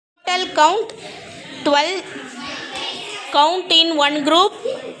Total count 12. Count in one group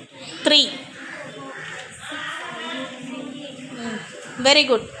 3. Very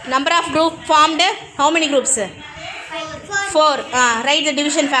good. Number of group formed. How many groups? 4. Write the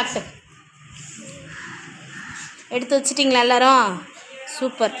division factor. எடுத்து வச்சிட்டீங்களா எல்லாரும்?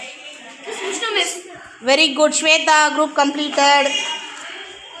 Super. Very good. Shweta, group completed.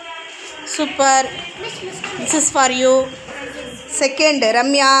 Super. This is for you. Second,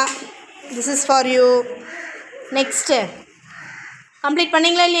 Ramya, this is for you. Next. Complete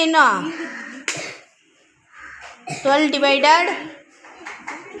பண்ணீங்களா இல்லையா இன்னும்? 12 divided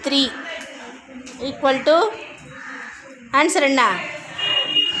 3 equal to answer என்ன?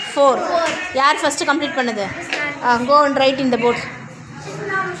 4. யார் first complete பண்ணது? Go and write in the board.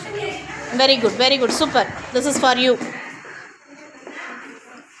 Very good, very good, super. This is for you.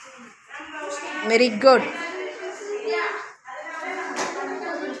 Very good.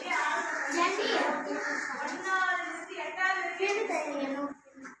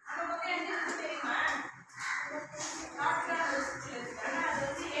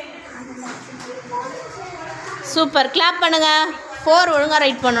 Super. Clap பண்ணுங்க. 4 ஒழுங்கா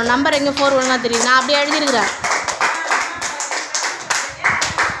right பண்ணனும். Number எங்க 4 ஒழுங்கா தெரியும். நான் அப்படியே எழுதி இருக்கேன்.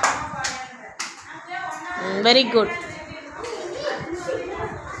 Very good.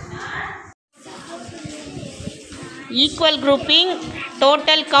 Equal grouping.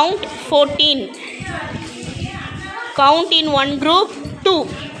 Total count 14. Count in one group 2.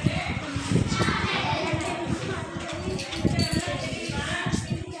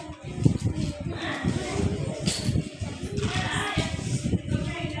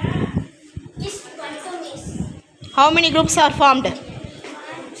 How many groups are formed? 7.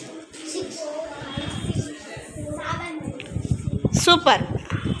 Super.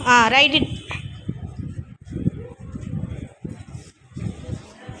 Write it.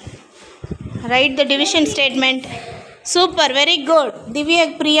 Write the division statement. Super. Very good. Divya,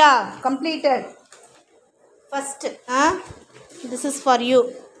 Priya, completed. First. This is for you.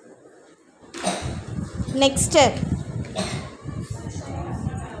 Next.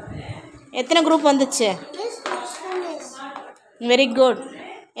 எத்தனை group வந்துச்சு? Very good.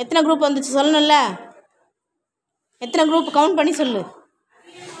 எத்தனை group வந்துச்சு சொல்லணும்ல? எத்தனை group count பண்ணி சொல்லு.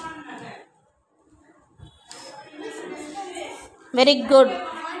 Very good.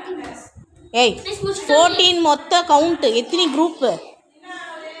 ஏய் 14 மொத்த கவுண்ட் எத்தனை group?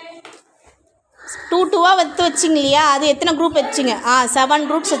 2 வச்சு வச்சிங்க இல்லையா? அது எத்தனை group வச்சிங்க? 7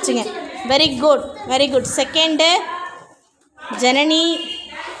 groups வச்சிங்க. Very good. Very good. Second Janani.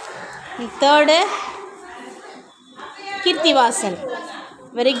 Third Kirtivasan.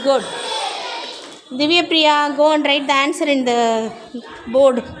 Very good. Divya Priya, go and write the answer in the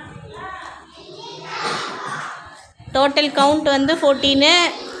board. Total count வந்து 14.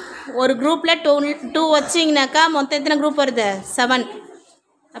 ஒரு குரூப்பில் 2 வச்சிங்கனாக்கா மொத்தம் எத்தனை குரூப் வருது? 7.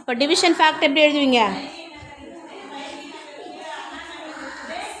 அப்போ டிவிஷன் ஃபேக்ட் எப்படி எழுதுவீங்க?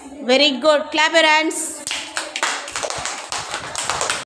 Very good. Clap your hands.